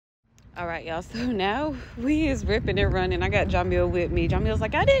All right, y'all. So now we is ripping and running. I got Jamil with me. Jamil's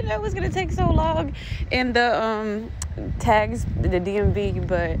like, I didn't know it was gonna take so long in the tags, the DMV.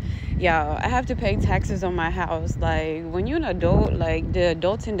 But y'all, I have to pay taxes on my house. Like, when you're an adult, like, the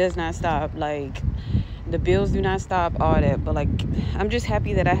adulting does not stop. Like, the bills do not stop, all that. But like, I'm just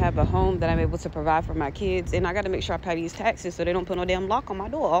happy that I have a home that I'm able to provide for my kids, and I got to make sure I pay these taxes so they don't put no damn lock on my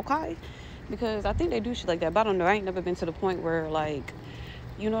door. Okay? Because I think they do shit like that. But I don't know. I ain't never been to the point where, like,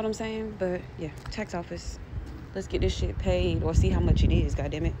 you know what I'm saying? But yeah, tax office. Let's get this shit paid or see how much it is,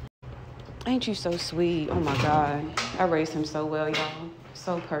 goddammit. Ain't you so sweet? Oh my God. I raised him so well, y'all.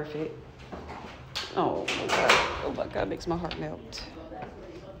 So perfect. Oh my God. Oh my God, makes my heart melt.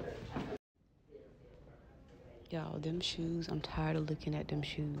 Y'all, them shoes, I'm tired of looking at them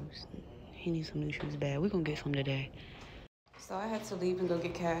shoes. He needs some new shoes bad. We're gonna get some today. So I had to leave and go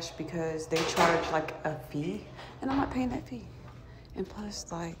get cash because they charge like a fee, and I'm not paying that fee. And plus,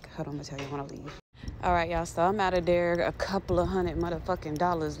 like, hold on, I'm gonna tell you when I leave. All right, y'all, so I'm out of there a couple of $100 motherfucking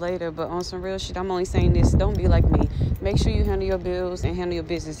dollars later, but on some real shit, I'm only saying this, don't be like me. Make sure you handle your bills and handle your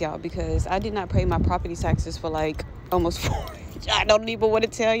business, y'all, because I did not pay my property taxes for like almost 4 I don't even want to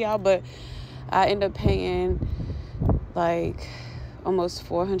tell y'all, but I end up paying like almost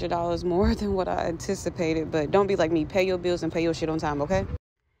 $400 more than what I anticipated. But don't be like me. Pay your bills and pay your shit on time, okay?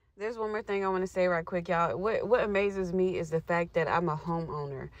 There's one more thing I want to say right quick, y'all. What amazes me is the fact that I'm a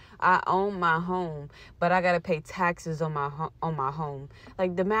homeowner. I own my home, but I gotta pay taxes on my home.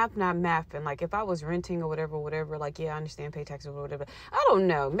 Like, the math not mathing. Like, if I was renting or whatever, like, yeah, I understand pay taxes or whatever. I don't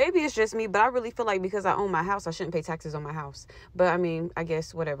know. Maybe it's just me, but I really feel like because I own my house, I shouldn't pay taxes on my house. But I mean, I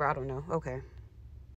guess whatever. I don't know. Okay.